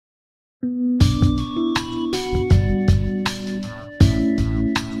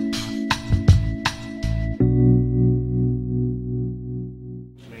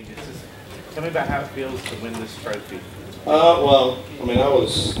about how it feels to win this trophy. Well, I mean, I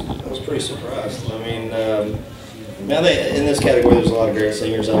was pretty surprised. I mean, I think in this category there's a lot of great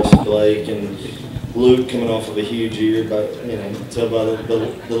singers. Obviously Blake and Luke coming off of a huge year, but you know, tell by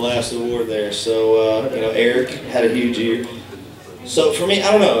the last award there. So you know, Eric had a huge year. So for me,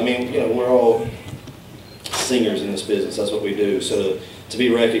 I don't know. I mean, you know, we're all singers in this business. That's what we do. So to be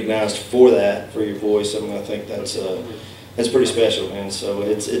recognized for that, for your voice, I mean, I think that's pretty special, man. So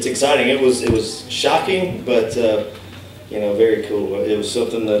it's exciting. It was shocking, but you know, very cool. It was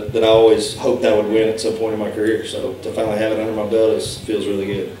something that I always hoped I would win at some point in my career. So to finally have it under my belt feels really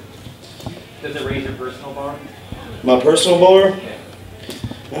good. Does it raise your personal bar? My personal bar? Yeah.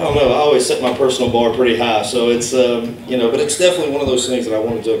 I don't know. I always set my personal bar pretty high. So it's you know, but it's definitely one of those things that I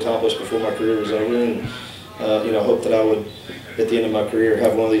wanted to accomplish before my career was over, and you know, hope that I would at the end of my career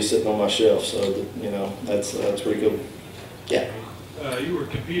have one of these sitting on my shelf. So that, you know, that's pretty cool. Yeah. You were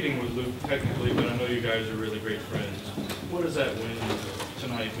competing with Luke technically, but I know you guys are really great friends. What does that win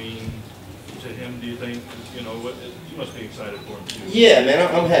tonight mean to him, do you think? You know, you must be excited for him too. Yeah,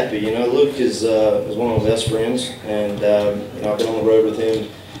 man, I'm happy. You know, Luke is one of my best friends, and you know, I've been on the road with him.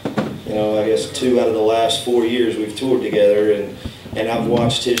 You know, I guess 2 out of the last 4 years we've toured together, and I've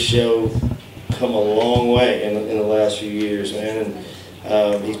watched his show come a long way in the last few years, man.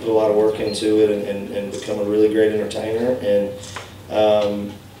 And he's put a lot of work into it and become a really great entertainer. And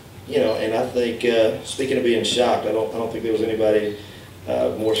you know, and I think speaking of being shocked, I don't think there was anybody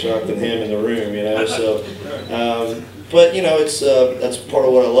more shocked than him in the room. You know, so but you know, it's that's part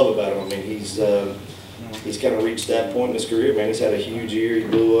of what I love about him. I mean, he's kind of reached that point in his career, man. He's had a huge year. He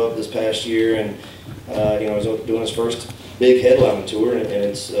blew up this past year, and you know, he's doing his first big headline tour,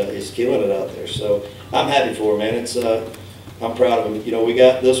 and he's killing it out there. So I'm happy for him, man. It's I'm proud of him. You know, we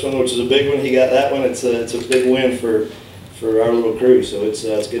got this one, which is a big one. He got that one. It's a big win for our little crew. So it's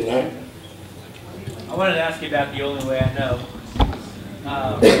a good night. I wanted to ask you about The Only Way I Know.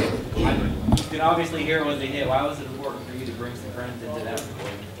 You can obviously hear it was a hit. Why was it important for you to bring some friends into that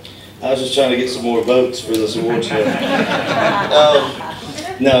recording? I was just trying to get some more votes for this award show.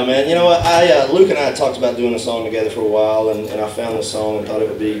 No, man. You know what? Luke and I talked about doing a song together for a while, and I found the song and thought it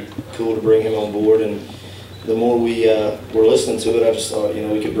would be cool to bring him on board. And the more we were listening to it, I just thought, you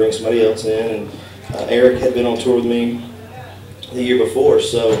know, we could bring somebody else in. And Eric had been on tour with me the year before,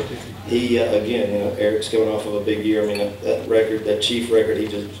 so he again, you know, Eric's coming off of a big year. I mean, that record, that Chief record he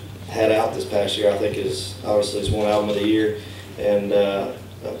just had out this past year, I think is obviously his one album of the year, and a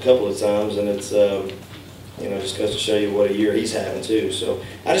couple of times, and it's you know, just goes to show you what a year he's having too. So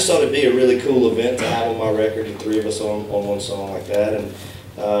I just thought it'd be a really cool event to have on my record, the 3 of us on one song like that, and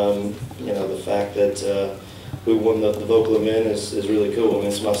you know, the fact that we won the Vocal event is really cool. I mean,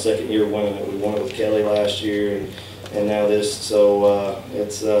 it's my 2nd year winning it. We won it with Kelly last year, and now this. So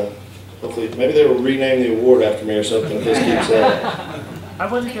it's hopefully maybe they will rename the award after me or something if this keeps up.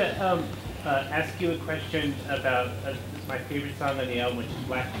 I wanted to ask you a question about my favorite song on the album, which is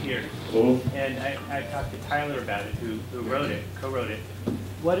Black Tears. Mm-hmm. And I talked to Tyler about it, who wrote it, co-wrote it.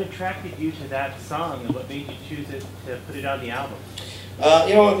 What attracted you to that song, and what made you choose it to put it on the album?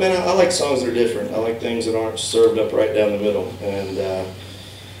 You know what, man, I like songs that are different. I like things that aren't served up right down the middle. And,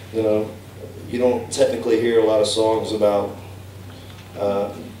 you know, you don't technically hear a lot of songs about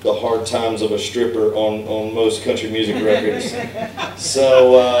the hard times of a stripper on most country music records.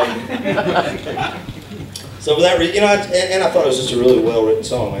 So, so for that reason, you know, and I thought it was just a really well-written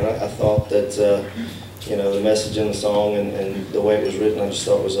song, man. I thought that, you know, the message in the song and the way it was written, I just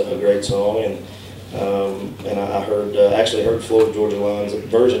thought it was a great song. And I heard, actually heard Florida Georgia Line's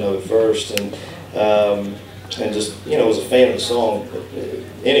version of it first, and just, you know, was a fan of the song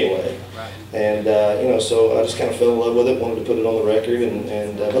anyway. And you know, so I just kind of fell in love with it, wanted to put it on the record,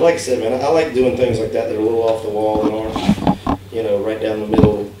 and but like I said, man, I like doing things like that that are a little off the wall and aren't, you know, right down the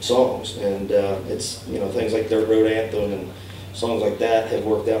middle songs. And it's, you know, things like Dirt Road Anthem and songs like that have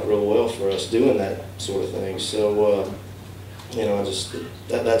worked out real well for us doing that sort of thing. So you know, I just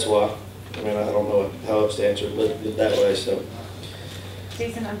that's why. I mean, I don't know how else to answer it that way. So,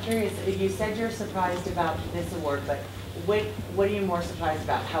 Jason, I'm curious. You said you're surprised about this award, but what are you more surprised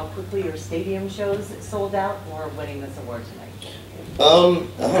about? How quickly your stadium shows sold out, or winning this award tonight? I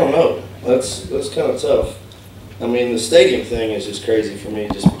don't know. That's kind of tough. I mean, the stadium thing is just crazy for me,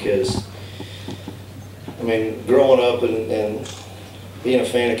 just because. I mean, growing up and being a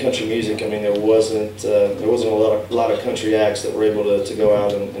fan of country music, I mean, there wasn't a lot of country acts that were able to go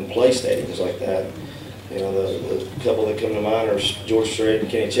out and play stadiums like that. You know, the couple that come to mind are George Strait and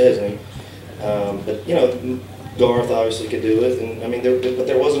Kenny Chesney. But you know, Garth obviously could do it, and I mean, but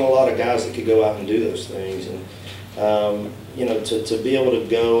there wasn't a lot of guys that could go out and do those things. And You know, to be able to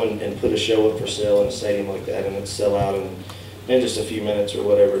go and put a show up for sale in a stadium like that and it sell out in just a few minutes or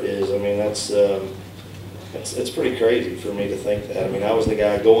whatever it is, I mean, it's pretty crazy for me to think that. I mean, I was the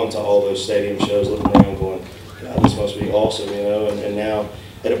guy going to all those stadium shows, looking around going, God, this must be awesome, you know, and now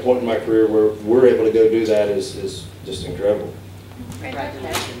at a point in my career where we're able to go do that is just incredible.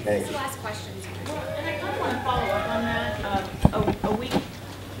 Congratulations. Thank This is you. the last question. Well, and I kind of want to follow up on that. A week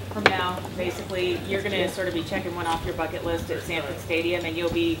from now, basically, you're going to sort of be checking one off your bucket list at Sanford Stadium, and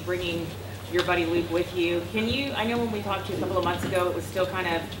you'll be bringing your buddy Luke with you. Can you, I know when we talked to you a couple of months ago, it was still kind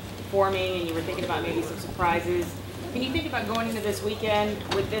of forming, and you were thinking about maybe some surprises. Can you think about going into this weekend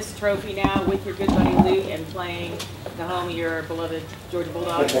with this trophy now, with your good buddy Luke, and playing the home of your beloved Georgia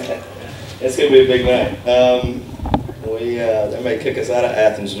Bulldogs? It's going to be a big night. They may kick us out of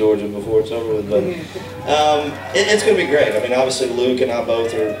Athens, Georgia before it's over with, but it's going to be great. I mean, obviously Luke and I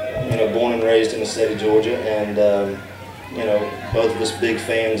both are, you know, born and raised in the state of Georgia, and you know, both of us big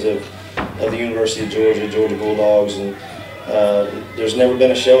fans of the University of Georgia, Georgia Bulldogs, and there's never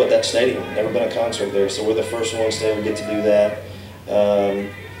been a show at that stadium, never been a concert there, so we're the first ones to ever get to do that.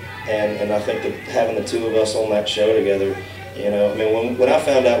 And I think that having the two of us on that show together, you know, I mean, when I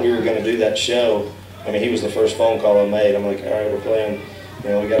found out we were going to do that show, I mean, he was the first phone call I made. I'm like, all right, we're playing, you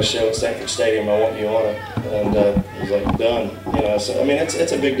know, we got a show at Sanford Stadium, I want you on it. And he was like, done. You know, so, I mean,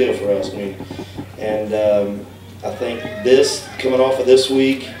 it's a big deal for us. I mean, and I think this, coming off of this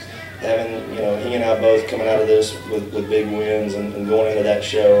week, having, you know, he and I both coming out of this with big wins and going into that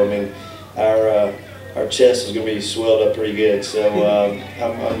show, I mean, our chest is going to be swelled up pretty good. So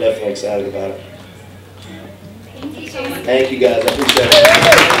I'm definitely excited about it. Thank you so much. Thank you guys, I appreciate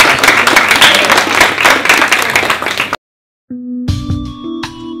it.